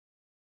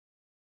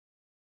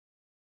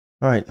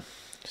All right,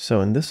 so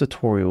in this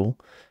tutorial,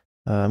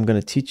 I'm going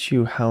to teach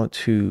you how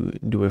to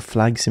do a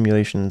flag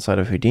simulation inside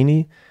of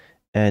Houdini.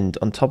 And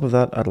on top of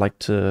that, I'd like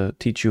to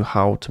teach you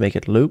how to make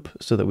it loop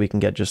so that we can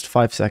get just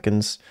 5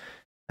 seconds.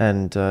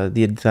 And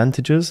the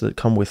advantages that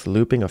come with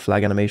looping of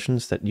flag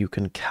animations that you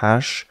can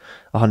cache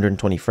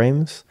 120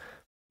 frames.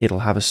 It'll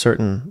have a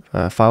certain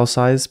file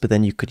size, but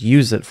then you could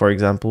use it, for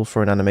example,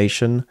 for an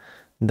animation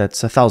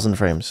that's 1,000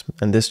 frames.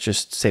 And this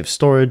just saves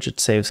storage, it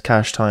saves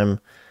cache time,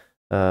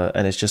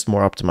 and it's just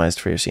more optimized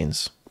for your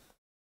scenes.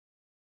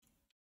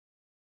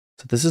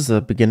 So this is a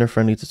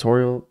beginner-friendly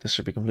tutorial. This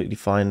should be completely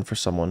fine for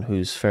someone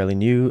who's fairly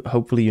new.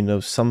 Hopefully you know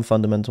some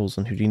fundamentals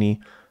in Houdini,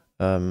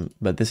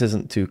 but this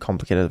isn't too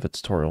complicated of a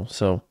tutorial.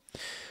 So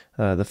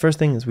the first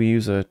thing is we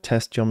use a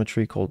test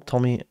geometry called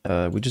Tommy.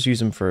 We just use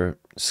them for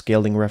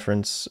scaling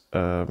reference.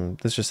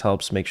 This just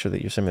helps make sure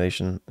that your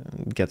simulation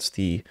gets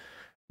the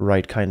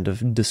right kind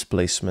of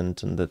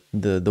displacement and that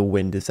the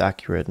wind is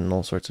accurate and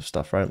all sorts of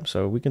stuff, right?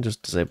 So we can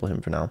just disable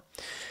him for now.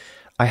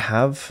 I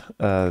have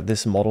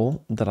this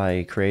model that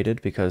I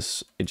created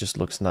because it just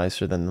looks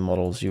nicer than the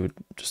models you would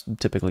just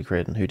typically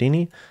create in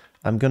Houdini.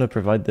 I'm going to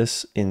provide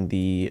this in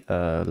the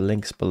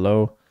links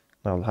below.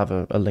 I'll have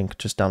a link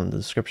just down in the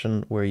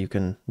description where you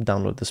can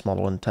download this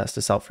model and test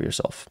this out for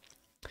yourself.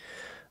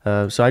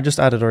 So I just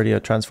added already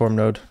a transform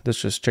node.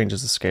 This just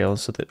changes the scale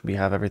so that we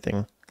have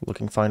everything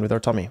looking fine with our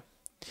Tommy.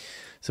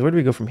 So where do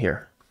we go from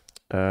here?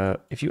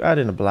 If you add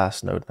in a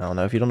blast node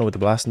now if you don't know what the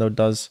blast node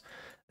does,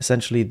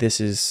 essentially this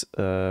is,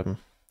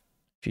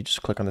 if you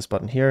just click on this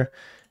button here,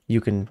 you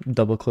can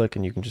double click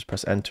and you can just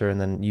press enter and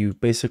then you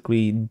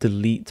basically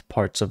delete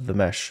parts of the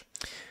mesh.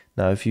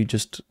 Now, if you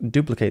just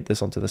duplicate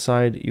this onto the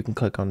side, you can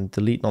click on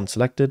delete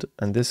non-selected,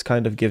 and this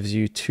kind of gives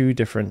you two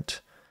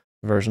different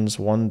versions,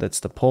 one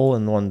that's the pole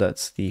and one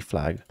that's the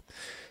flag.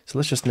 So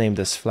let's just name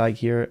this flag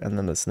here, and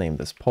then let's name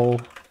this pole,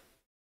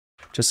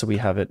 just so we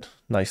have it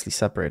nicely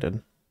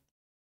separated.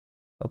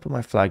 I'll put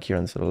my flag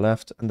here to the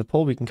left, and the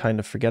pole we can kind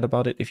of forget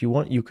about it. If you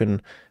want, you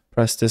can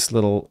press this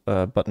little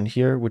button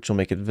here, which will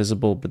make it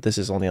visible, but this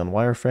is only on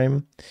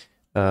wireframe.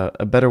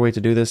 A better way to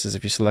do this is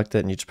if you select it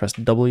and you just press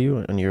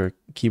W on your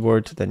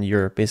keyboard, then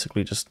you're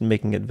basically just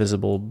making it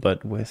visible,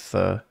 but with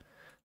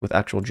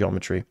actual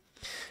geometry.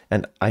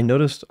 And I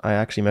noticed I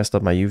actually messed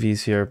up my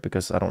UVs here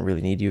because I don't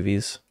really need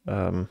UVs.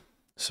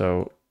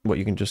 So what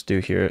you can just do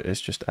here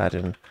is just add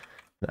in an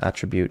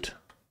attribute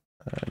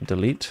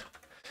delete.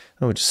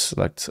 And we just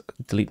select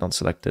delete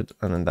non-selected,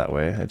 and then that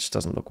way it just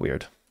doesn't look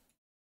weird.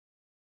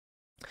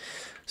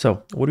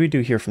 So what do we do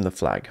here from the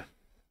flag?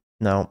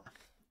 Now,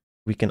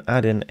 we can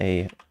add in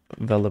a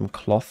vellum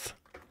cloth,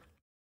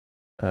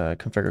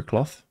 configure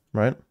cloth,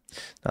 right?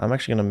 Now I'm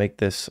actually going to make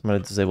this, I'm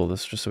going to disable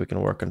this just so we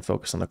can work and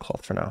focus on the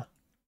cloth for now.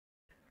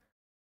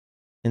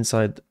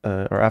 Inside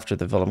or after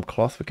the vellum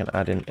cloth, we can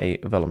add in a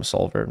vellum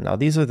solver. Now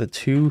these are the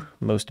two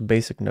most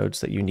basic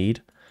nodes that you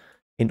need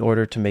in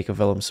order to make a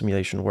vellum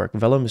simulation work.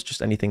 Vellum is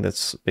just anything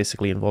that's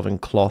basically involving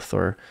cloth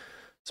or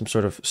some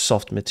sort of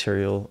soft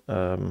material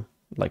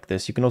like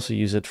this. You can also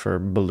use it for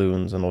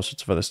balloons and all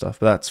sorts of other stuff,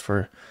 but that's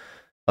for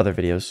other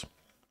videos.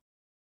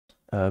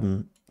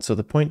 So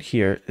the point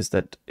here is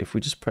that if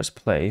we just press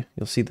play,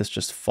 you'll see this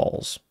just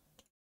falls,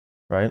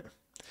 right?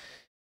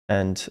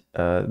 And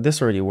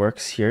this already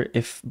works here.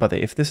 By the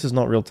way, if this is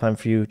not real time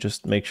for you,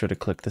 just make sure to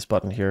click this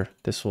button here.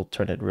 This will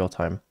turn it real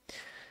time.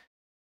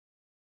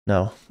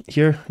 Now,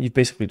 here you've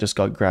basically just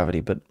got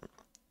gravity, but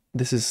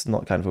this is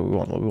not kind of what we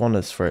want. What we want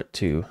is for it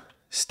to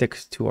stick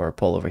to our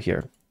pole over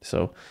here.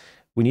 So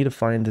we need to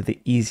find the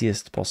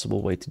easiest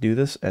possible way to do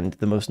this and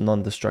the most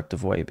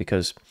non-destructive way,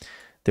 because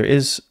there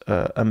is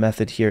a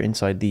method here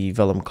inside the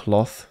vellum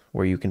cloth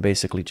where you can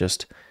basically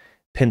just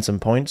pin some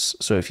points.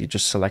 So if you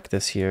just select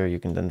this here, you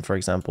can then, for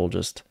example,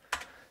 just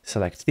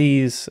select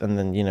these, and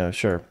then, you know,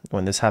 sure,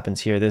 when this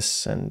happens here,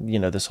 this, and, you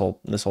know, this whole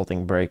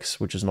thing breaks,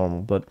 which is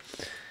normal. But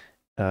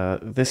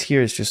this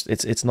here is just,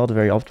 it's not a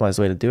very optimized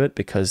way to do it,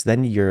 because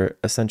then you're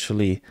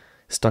essentially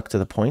stuck to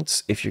the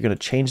points. If you're going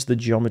to change the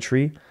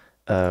geometry,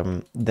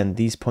 then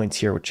these points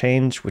here will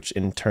change, which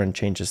in turn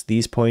changes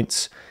these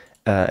points,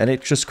 and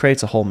it just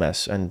creates a whole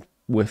mess. And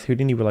with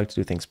Houdini, we like to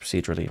do things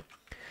procedurally.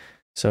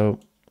 So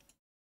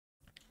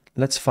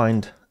let's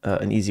find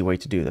an easy way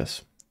to do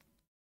this.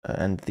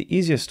 And the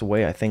easiest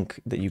way I think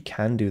that you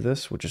can do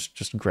this, which is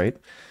just great,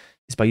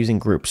 is by using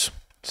groups.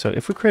 So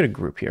if we create a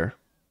group here,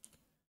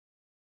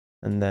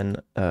 and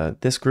then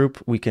this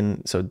group, we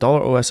can, so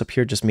 $OS up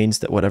here just means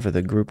that whatever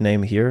the group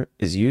name here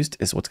is used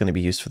is what's going to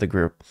be used for the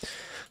group.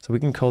 So we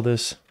can call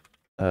this,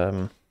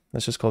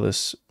 let's just call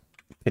this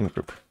pin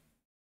group.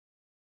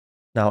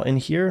 Now in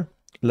here,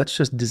 let's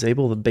just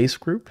disable the base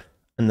group,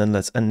 and then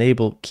let's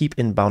enable keep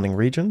in bounding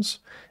regions.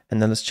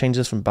 And then let's change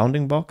this from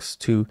bounding box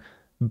to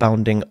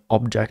bounding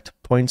object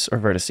points or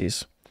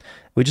vertices.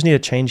 We just need a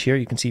change here.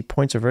 You can see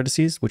points or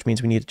vertices, which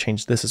means we need to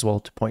change this as well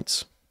to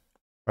points,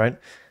 right?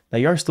 Now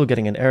you are still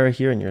getting an error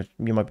here, and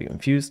you might be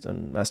confused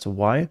as to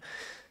why,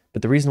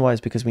 but the reason why is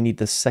because we need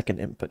the second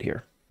input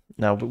here.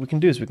 Now what we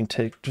can do is we can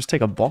just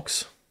take a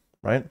box,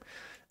 right?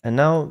 And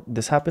now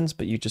this happens,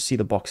 but you just see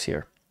the box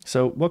here.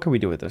 So what can we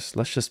do with this?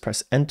 Let's just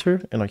press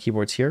enter in our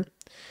keyboards here.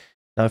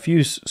 Now if you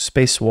use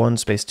space 1,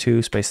 space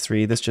 2, space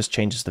 3, this just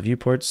changes the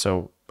viewport.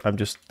 So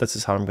this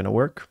is how I'm going to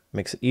work.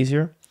 Makes it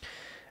easier.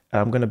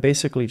 I'm going to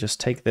basically just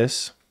take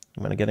this.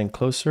 I'm going to get in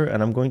closer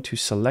and I'm going to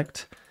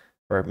select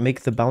or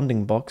make the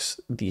bounding box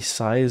the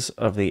size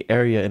of the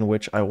area in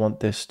which I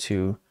want this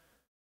to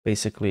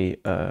basically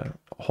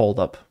hold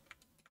up.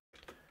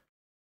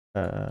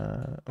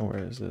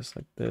 Where is this?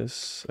 Like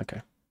this.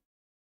 Okay.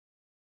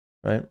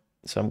 Right.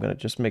 So I'm going to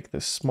just make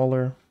this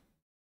smaller.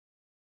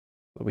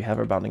 But we have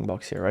our bounding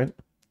box here, right?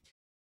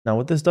 Now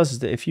what this does is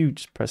that if you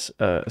just press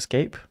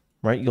escape,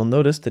 right, you'll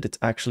notice that it's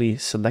actually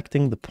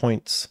selecting the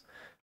points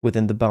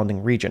within the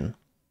bounding region.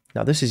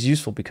 Now this is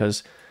useful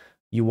because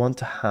you want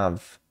to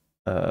have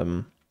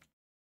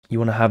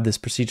this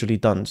procedurally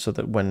done so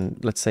that when,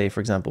 let's say, for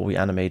example, we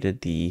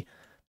animated the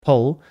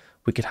pole,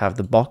 we could have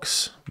the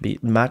box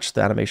match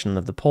the animation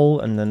of the pole,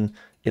 and then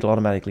it'll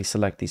automatically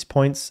select these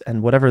points,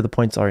 and whatever the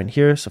points are in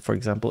here. So for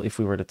example, if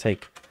we were to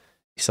take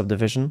a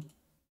subdivision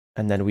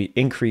and then we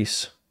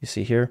increase, you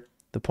see here,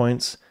 the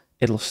points,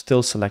 it'll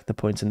still select the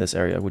points in this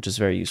area, which is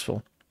very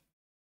useful.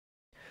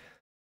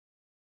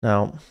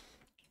 Now,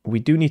 we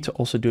do need to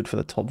also do it for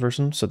the top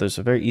version. So there's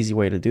a very easy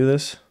way to do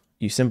this.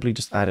 You simply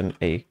just add in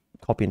a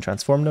copy and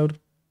transform node,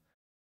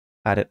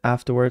 add it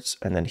afterwards,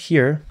 and then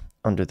here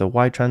under the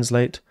Y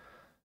translate,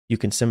 you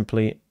can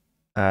simply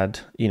add,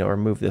 or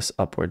move this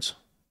upwards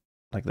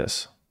like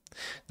this.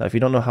 Now, if you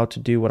don't know how to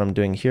do what I'm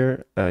doing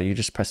here, you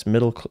just press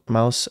middle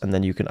mouse and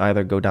then you can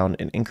either go down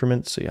in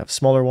increments. So you have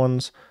smaller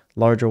ones,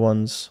 larger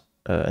ones,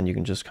 and you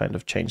can just kind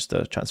of change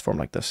the transform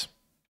like this.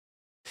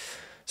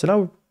 So now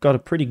we've got a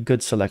pretty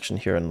good selection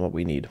here on what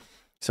we need.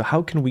 So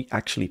how can we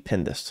actually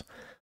pin this?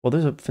 Well,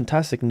 there's a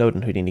fantastic node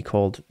in Houdini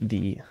called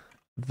the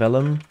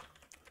vellum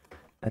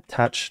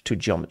attach to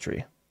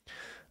geometry.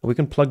 We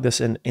can plug this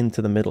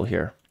into the middle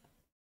here.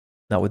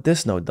 Now what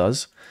this node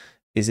does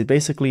is it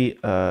basically,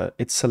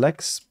 it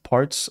selects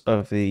parts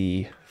of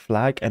the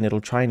flag and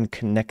it'll try and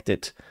connect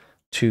it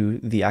to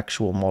the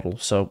actual model.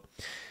 So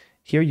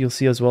here you'll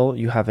see as well,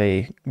 you have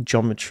a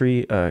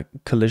geometry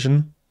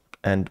collision.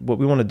 And what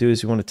we want to do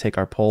is we want to take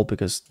our pole,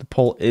 because the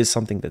pole is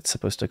something that's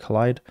supposed to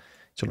collide.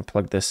 So I'm going to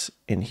plug this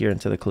in here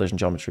into the collision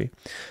geometry.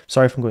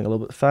 Sorry if I'm going a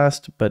little bit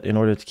fast, but in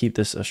order to keep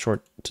this a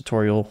short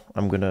tutorial,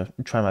 I'm going to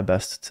try my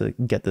best to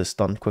get this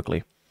done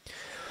quickly.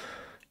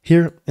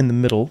 Here in the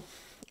middle,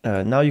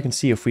 now you can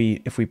see if we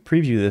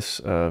preview this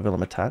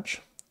vellum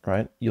attach,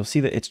 right, you'll see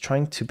that it's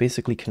trying to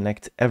basically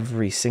connect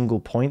every single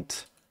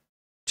point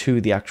to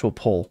the actual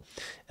pole.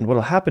 And what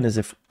will happen is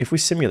if we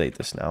simulate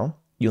this now,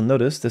 you'll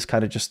notice this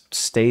kind of just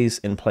stays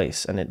in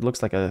place and it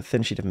looks like a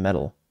thin sheet of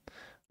metal,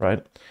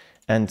 right?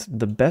 And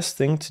the best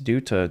thing to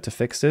do to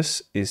fix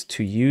this is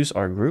to use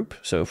our group.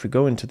 So if we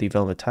go into the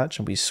vellum attach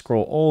and we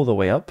scroll all the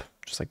way up,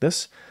 just like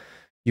this,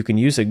 you can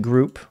use a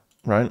group,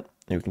 right?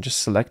 You can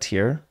just select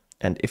here.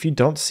 And if you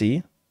don't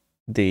see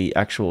the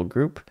actual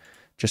group,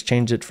 just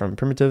change it from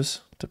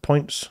primitives to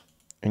points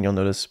and you'll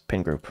notice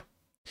pin group.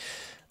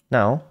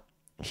 Now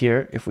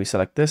here, if we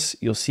select this,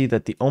 you'll see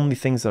that the only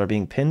things that are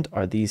being pinned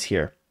are these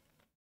here.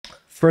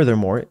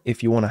 Furthermore,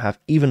 if you want to have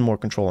even more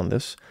control on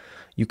this,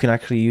 you can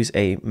actually use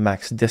a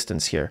max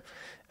distance here.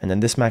 And then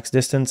this max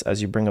distance,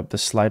 as you bring up the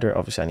slider,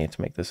 obviously I need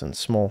to make this in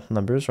small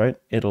numbers, right?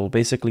 It'll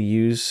basically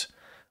use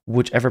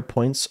whichever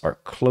points are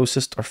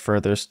closest or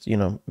furthest,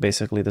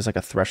 basically there's like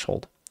a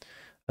threshold.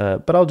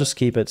 But I'll just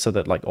keep it so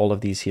that like all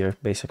of these here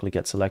basically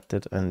get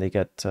selected and they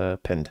get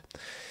pinned.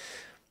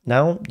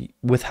 Now,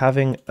 with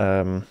having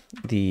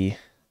the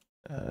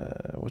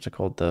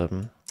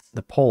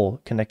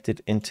pole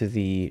connected into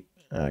the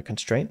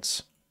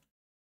constraints,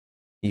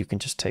 you can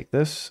just take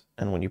this,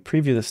 and when you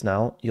preview this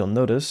now, you'll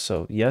notice,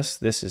 so yes,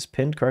 this is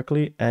pinned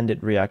correctly and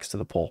it reacts to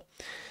the pole.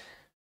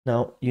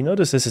 Now, you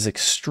notice this is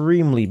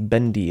extremely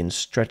bendy and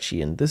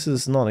stretchy, and this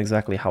is not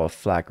exactly how a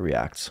flag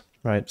reacts,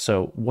 right?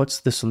 So what's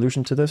the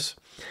solution to this?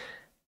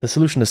 The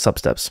solution is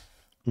substeps.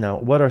 Now,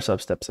 what are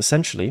substeps?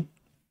 Essentially,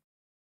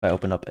 I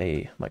open up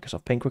a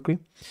Microsoft Paint quickly.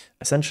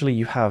 Essentially,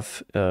 you have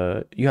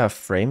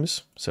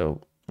frames.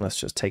 So let's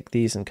just take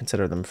these and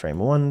consider them frame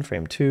 1,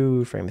 frame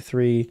 2, frame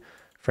 3,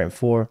 frame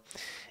 4.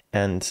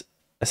 And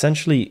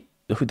essentially,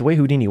 the way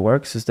Houdini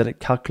works is that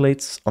it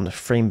calculates on a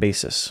frame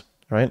basis,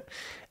 right?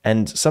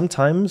 And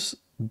sometimes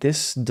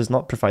this does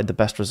not provide the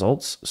best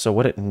results. So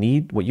what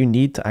you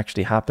need to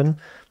actually happen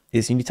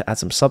is you need to add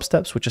some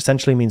substeps, which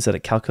essentially means that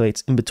it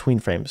calculates in between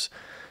frames.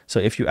 So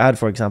if you add,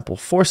 for example,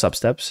 4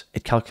 substeps,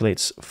 it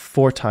calculates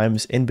 4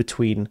 times in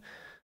between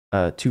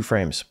 2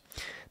 frames.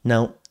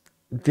 Now,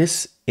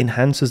 this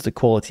enhances the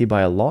quality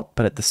by a lot,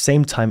 but at the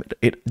same time,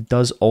 it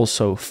does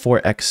also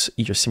 4x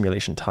your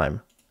simulation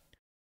time.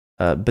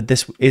 But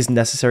this is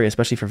necessary,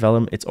 especially for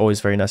vellum. It's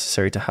always very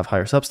necessary to have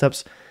higher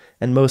substeps.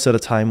 And most of the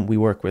time, we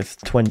work with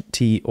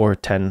 20 or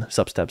 10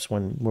 substeps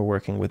when we're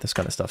working with this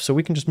kind of stuff. So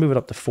we can just move it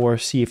up to 4,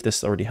 see if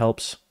this already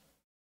helps.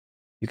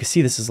 You can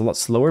see this is a lot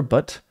slower,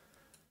 but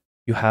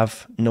you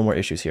have no more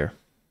issues here,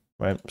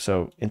 right?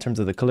 So in terms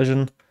of the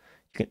collision,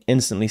 you can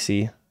instantly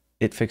see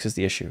it fixes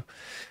the issue.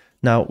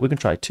 Now we can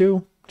try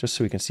 2, just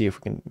so we can see if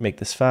we can make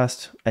this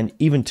fast, and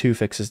even 2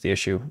 fixes the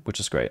issue, which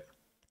is great.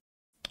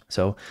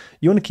 So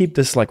you want to keep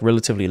this like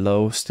relatively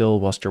low still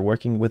whilst you're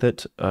working with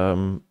it,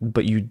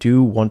 but you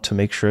do want to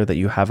make sure that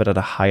you have it at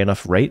a high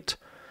enough rate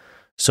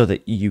so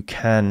that you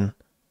can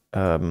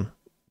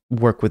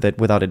work with it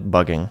without it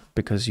bugging,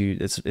 because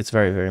it's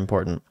very, very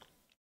important.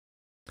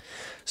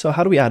 So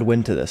how do we add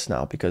wind to this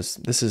now? Because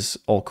this is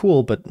all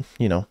cool, but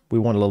you know, we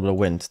want a little bit of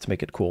wind to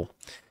make it cool.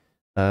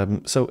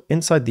 So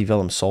inside the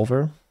Vellum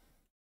solver,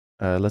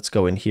 let's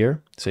go in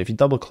here. So if you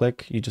double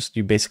click,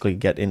 you basically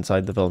get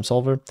inside the Vellum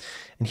solver,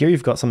 and here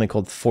you've got something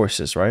called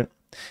forces, right?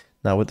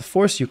 Now with the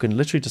force, you can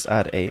literally just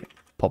add a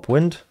pop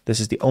wind. This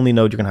is the only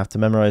node you're gonna have to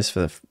memorize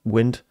for the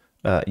wind.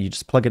 You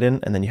just plug it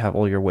in, and then you have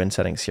all your wind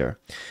settings here.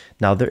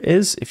 Now there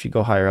is, if you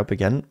go higher up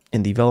again,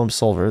 in the Vellum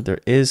solver, there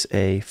is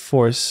a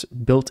force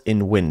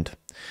built-in wind.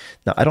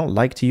 Now I don't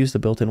like to use the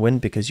built-in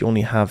wind because you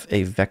only have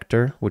a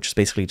vector, which is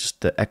basically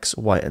just the X,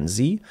 Y, and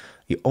Z.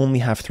 You only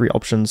have 3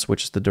 options,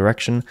 which is the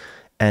direction.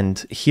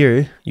 And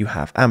here you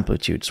have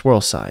amplitude,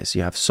 swirl size.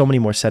 You have so many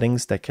more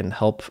settings that can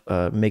help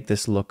make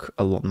this look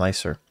a lot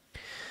nicer.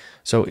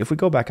 So if we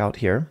go back out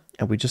here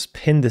and we just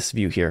pin this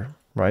view here,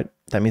 right?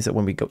 That means that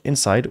when we go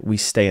inside, we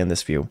stay in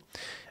this view.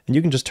 And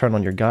you can just turn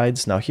on your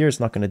guides. Now here it's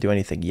not going to do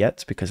anything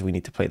yet because we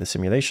need to play the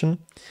simulation.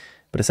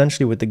 But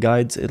essentially with the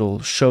guides,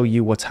 it'll show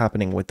you what's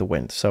happening with the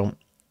wind. So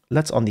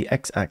let's on the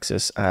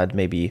x-axis add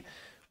maybe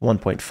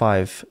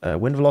 1.5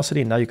 wind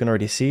velocity. Now you can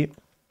already see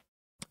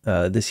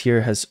this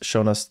here has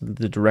shown us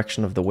the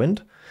direction of the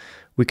wind.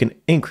 We can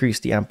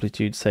increase the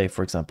amplitude, say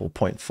for example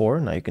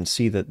 0.4. Now you can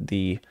see that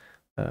the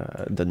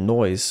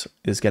noise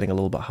is getting a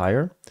little bit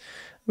higher.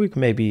 We can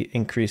maybe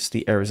increase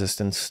the air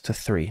resistance to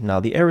 3. Now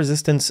the air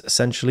resistance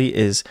essentially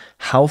is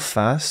how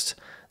fast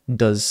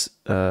does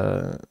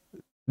the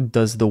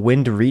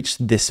wind reach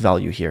this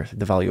value here,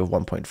 the value of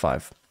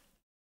 1.5.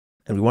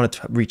 And we want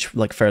it to reach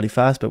like fairly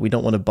fast, but we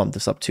don't want to bump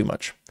this up too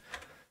much.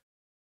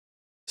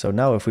 So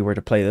now if we were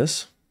to play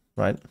this,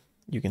 right,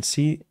 you can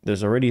see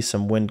there's already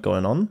some wind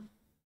going on,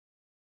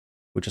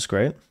 which is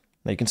great.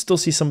 Now you can still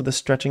see some of the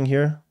stretching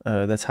here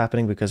that's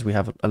happening because we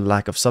have a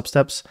lack of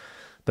substeps,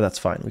 but that's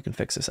fine. We can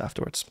fix this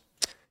afterwards.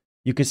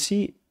 You can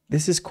see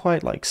this is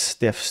quite like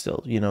stiff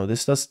still. You know,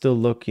 this does still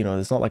look, you know,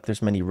 it's not like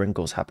there's many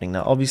wrinkles happening.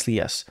 Now, obviously,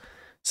 yes,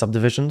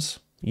 subdivisions,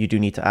 you do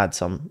need to add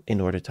some in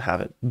order to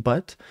have it,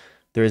 but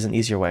there is an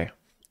easier way.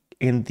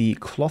 In the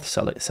cloth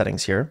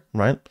settings here,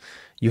 right,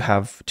 you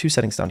have 2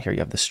 settings down here. You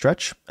have the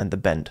stretch and the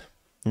bend.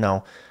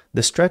 Now,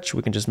 the stretch,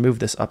 we can just move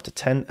this up to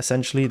 10.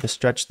 Essentially, the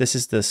stretch, this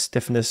is the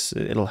stiffness.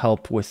 It'll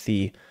help with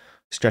the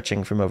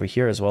stretching from over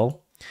here as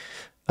well.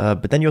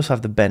 But then you also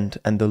have the bend,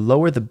 and the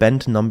lower the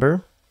bend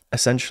number,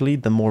 essentially,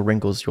 the more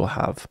wrinkles you'll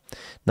have.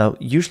 Now,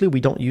 usually we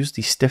don't use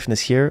the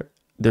stiffness here.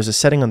 There's a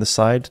setting on the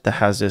side that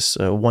has this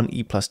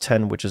 1e plus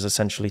 10, which is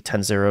essentially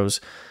 10 zeros.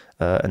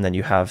 And then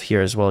you have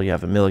here as well, you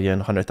have 1,000,000,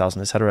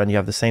 100,000, etc. And you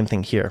have the same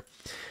thing here.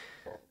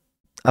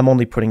 I'm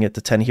only putting it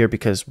to 10 here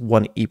because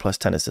 1e plus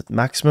 10 is the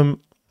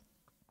maximum.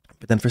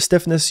 But then for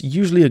stiffness,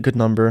 usually a good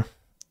number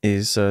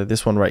is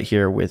this one right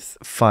here with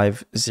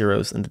 5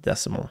 zeros in the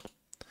decimal.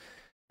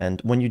 And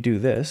when you do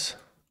this,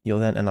 you'll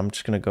then, and I'm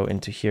just going to go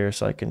into here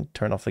so I can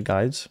turn off the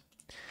guides.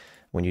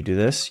 When you do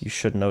this, you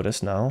should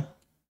notice now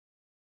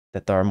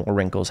that there are more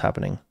wrinkles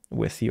happening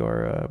with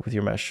your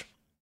mesh.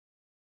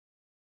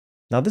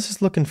 Now this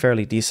is looking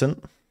fairly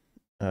decent.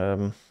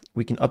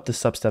 We can up the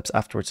substeps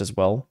afterwards as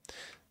well.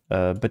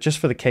 But just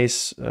for the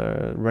case,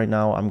 right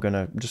now I'm going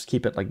to just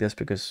keep it like this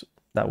because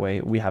that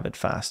way we have it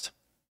fast.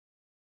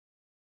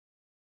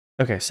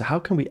 Okay, so how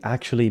can we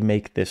actually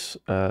make this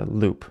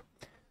loop?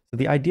 So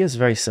the idea is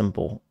very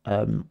simple.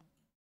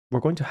 We're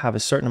going to have a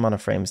certain amount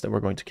of frames that we're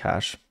going to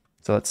cache.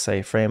 So let's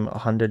say frame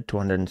 100 to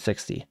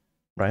 160,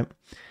 right?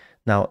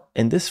 Now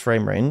in this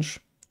frame range,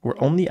 we're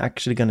only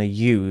actually going to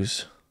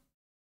use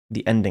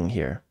the ending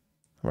here,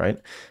 right?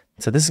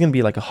 So this is going to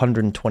be like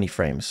 120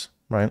 frames,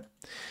 right?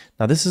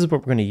 Now this is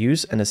what we're going to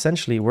use, and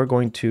essentially we're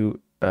going to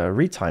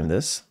retime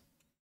this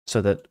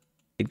so that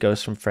it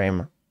goes from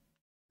frame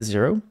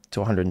 0 to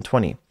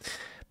 120.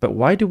 But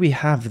why do we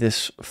have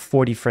this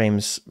 40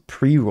 frames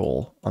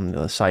pre-roll on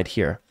the side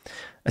here?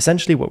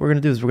 Essentially what we're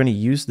going to do is we're going to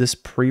use this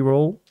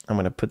pre-roll. I'm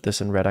going to put this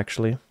in red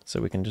actually,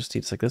 so we can just see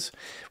it's like this.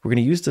 We're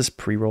going to use this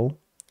pre-roll,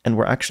 and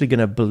we're actually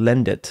going to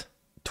blend it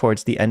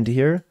towards the end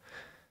here,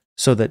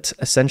 so that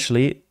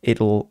essentially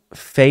it'll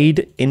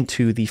fade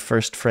into the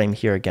first frame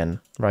here again,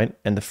 right?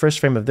 And the first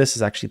frame of this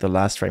is actually the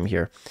last frame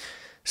here.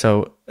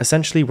 So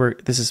essentially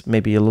this is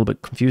maybe a little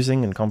bit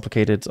confusing and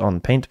complicated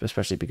on Paint,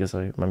 especially because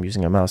I'm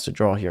using a mouse to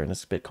draw here and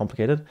it's a bit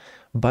complicated,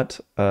 but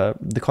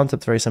the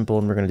concept's very simple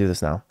and we're going to do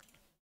this now.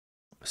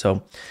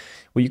 So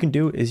what you can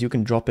do is you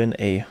can drop in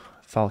a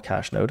file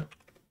cache node,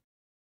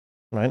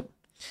 right?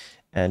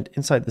 And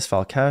inside this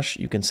file cache,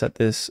 you can set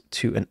this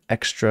to an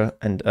extra.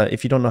 And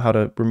if you don't know how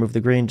to remove the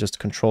green, just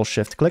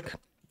Control-Shift-Click.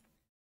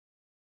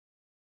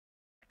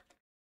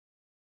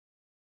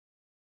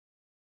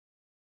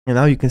 And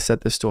now you can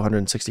set this to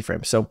 160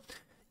 frames. So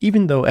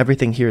even though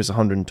everything here is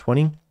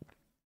 120,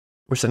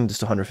 we're setting this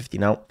to 150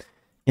 now.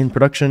 In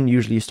production,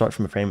 usually you start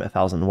from a frame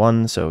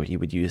 1001, so you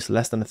would use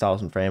less than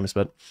 1000 frames,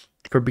 but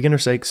for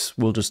beginner's sakes,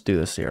 we'll just do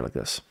this here like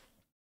this.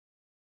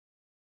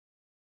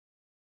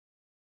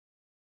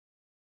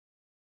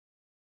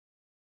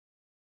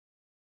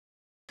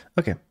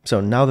 Okay,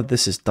 so now that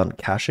this is done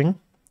caching,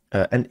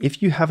 and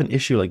if you have an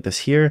issue like this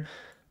here,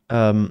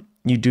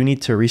 you do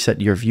need to reset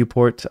your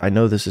viewport. I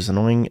know this is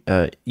annoying.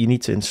 You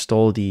need to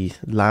install the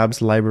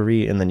labs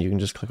library, and then you can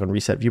just click on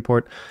reset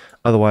viewport.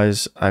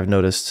 Otherwise, I've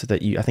noticed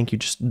that I think you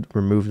just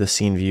remove the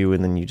scene view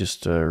and then you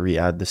just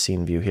re-add the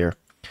scene view here.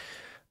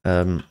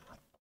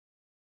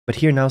 But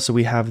here now, so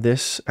we have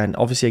this, and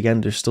obviously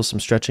again, there's still some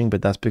stretching,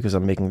 but that's because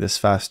I'm making this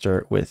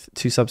faster with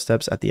 2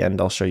 substeps. At the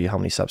end, I'll show you how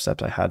many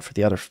substeps I had for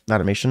the other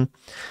animation.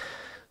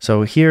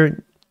 So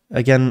here,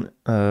 again,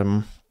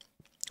 I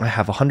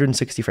have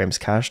 160 frames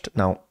cached.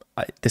 Now,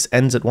 this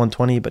ends at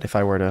 120, but if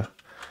I were to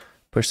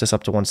push this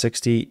up to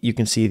 160, you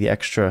can see the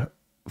extra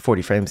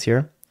 40 frames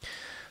here.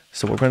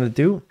 So what we're going to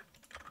do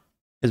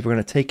is we're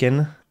going to take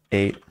in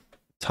a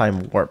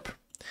time warp.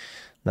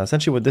 Now,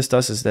 essentially what this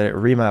does is that it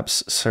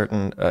remaps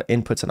certain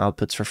inputs and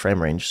outputs for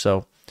frame range.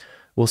 So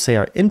we'll say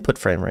our input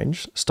frame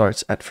range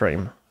starts at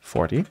frame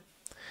 40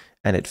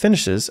 and it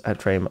finishes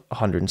at frame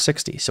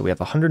 160. So we have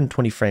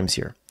 120 frames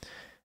here.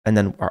 And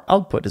then our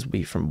output is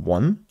be from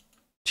 1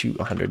 to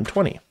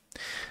 120.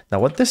 Now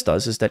what this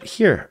does is that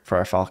here for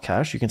our file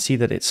cache, you can see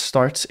that it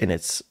starts in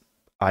its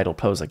idle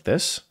pose like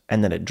this,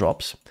 and then it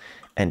drops.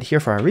 And here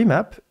for our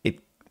remap, it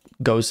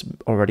goes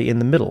already in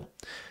the middle.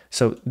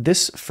 So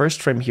this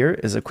first frame here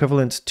is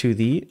equivalent to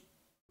the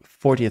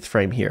 40th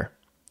frame here.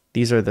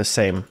 These are the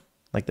same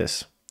like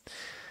this.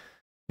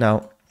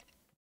 Now,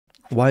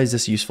 why is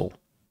this useful?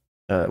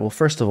 Well,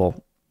 first of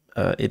all,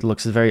 it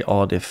looks very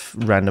odd if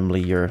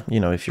randomly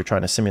if you're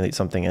trying to simulate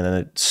something and then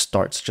it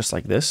starts just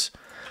like this.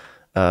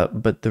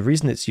 But the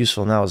reason it's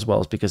useful now as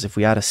well is because if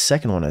we add a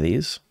second one of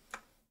these,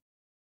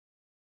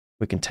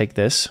 we can take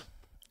this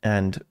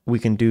and we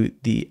can do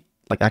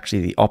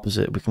actually the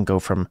opposite. We can go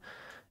from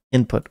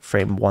input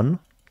frame 1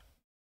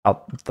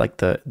 out, like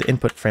the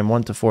input frame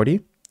 1 to 40,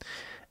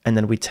 and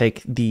then we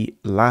take the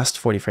last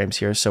 40 frames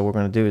here. So what we're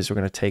going to do is we're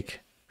going to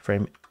take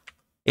frame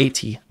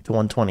 80 to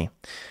 120.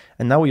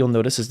 And now what you'll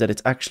notice is that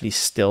it's actually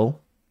still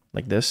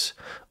like this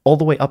all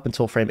the way up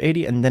until frame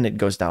 80, and then it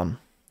goes down.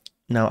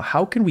 Now,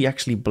 how can we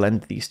actually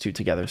blend these two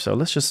together? So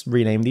let's just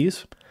rename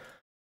these.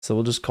 So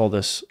we'll just call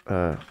this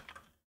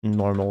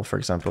normal, for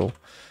example,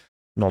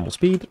 normal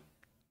speed.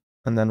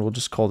 And then we'll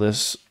just call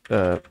this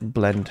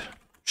blend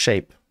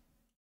shape,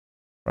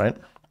 right?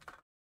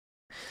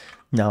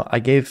 Now, I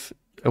gave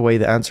away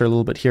the answer a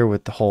little bit here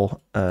with the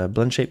whole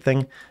blend shape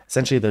thing.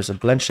 Essentially, there's a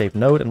blend shape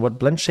node, and what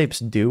blend shapes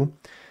do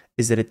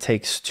is that it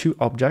takes 2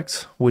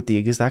 objects with the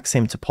exact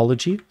same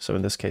topology. So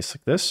in this case,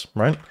 like this,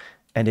 right?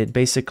 And it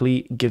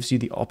basically gives you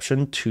the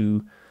option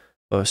to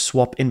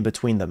swap in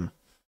between them,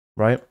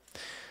 right?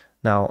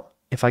 Now,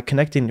 if I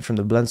connect in from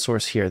the blend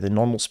source here, the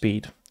normal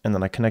speed, and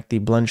then I connect the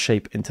blend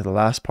shape into the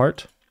last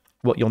part,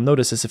 what you'll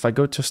notice is if I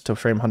go just to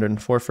frame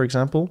 104, for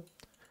example,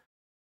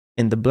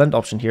 in the blend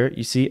option here,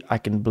 you see I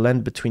can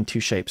blend between 2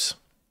 shapes.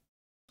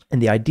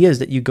 And the idea is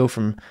that you go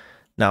from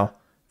now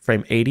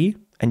frame 80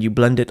 and you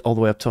blend it all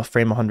the way up to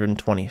frame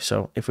 120.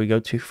 So if we go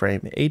to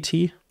frame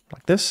 80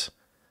 like this,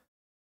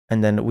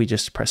 and then we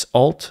just press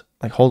Alt,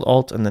 like hold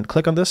Alt and then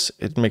click on this,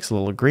 it makes a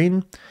little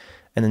green.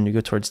 And then you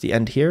go towards the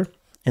end here,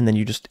 and then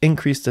you just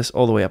increase this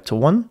all the way up to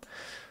 1.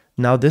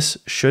 Now this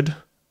should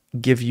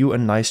give you a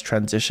nice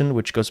transition,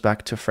 which goes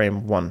back to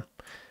frame 1,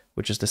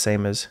 which is the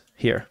same as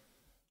here,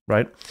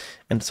 right?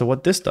 And so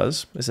what this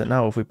does is that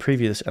now if we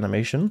preview this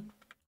animation,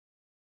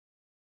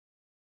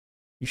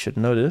 you should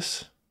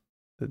notice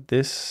that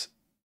this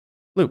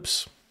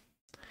loops,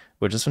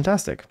 which is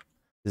fantastic.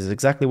 This is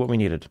exactly what we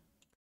needed.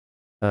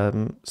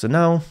 So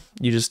now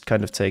you just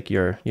kind of take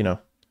your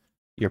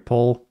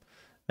pole,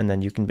 and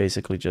then you can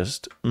basically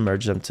just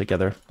merge them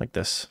together like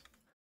this.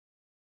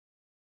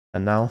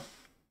 And now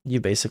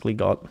you basically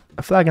got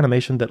a flag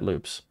animation that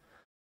loops.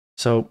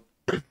 So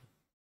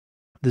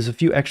there's a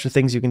few extra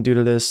things you can do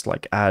to this,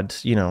 like add,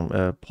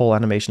 pole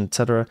animation,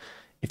 etc.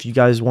 If you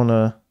guys want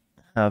to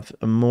have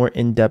a more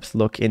in-depth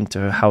look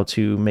into how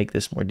to make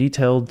this more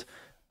detailed,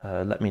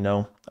 let me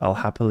know. I'll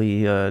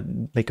happily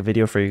make a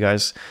video for you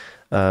guys.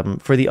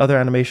 For the other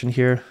animation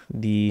here,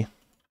 the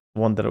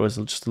one that was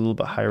just a little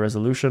bit higher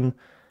resolution,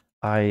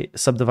 I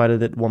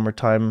subdivided it one more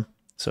time.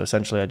 So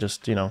essentially I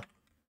just,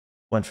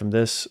 went from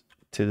this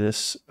to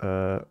this.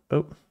 Oh,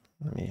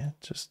 let me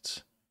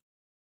just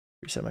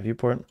reset my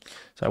viewport.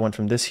 So I went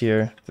from this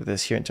here to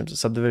this here in terms of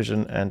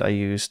subdivision, and I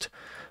used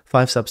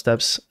 5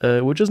 substeps,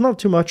 which is not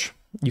too much.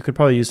 You could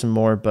probably use some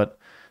more, but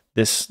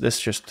this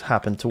just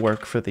happened to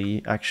work for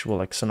the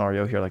actual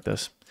scenario here like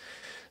this.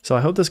 So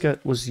I hope this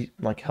was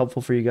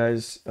helpful for you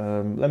guys.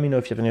 Let me know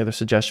if you have any other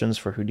suggestions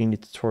for Houdini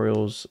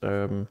tutorials.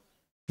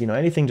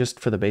 Anything just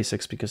for the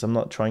basics, because I'm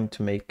not trying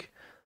to make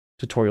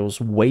tutorials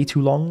way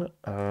too long.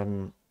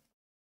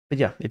 But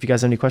yeah, if you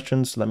guys have any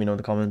questions, let me know in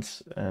the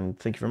comments. And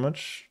thank you very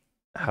much.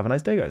 Have a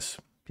nice day, guys.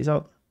 Peace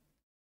out.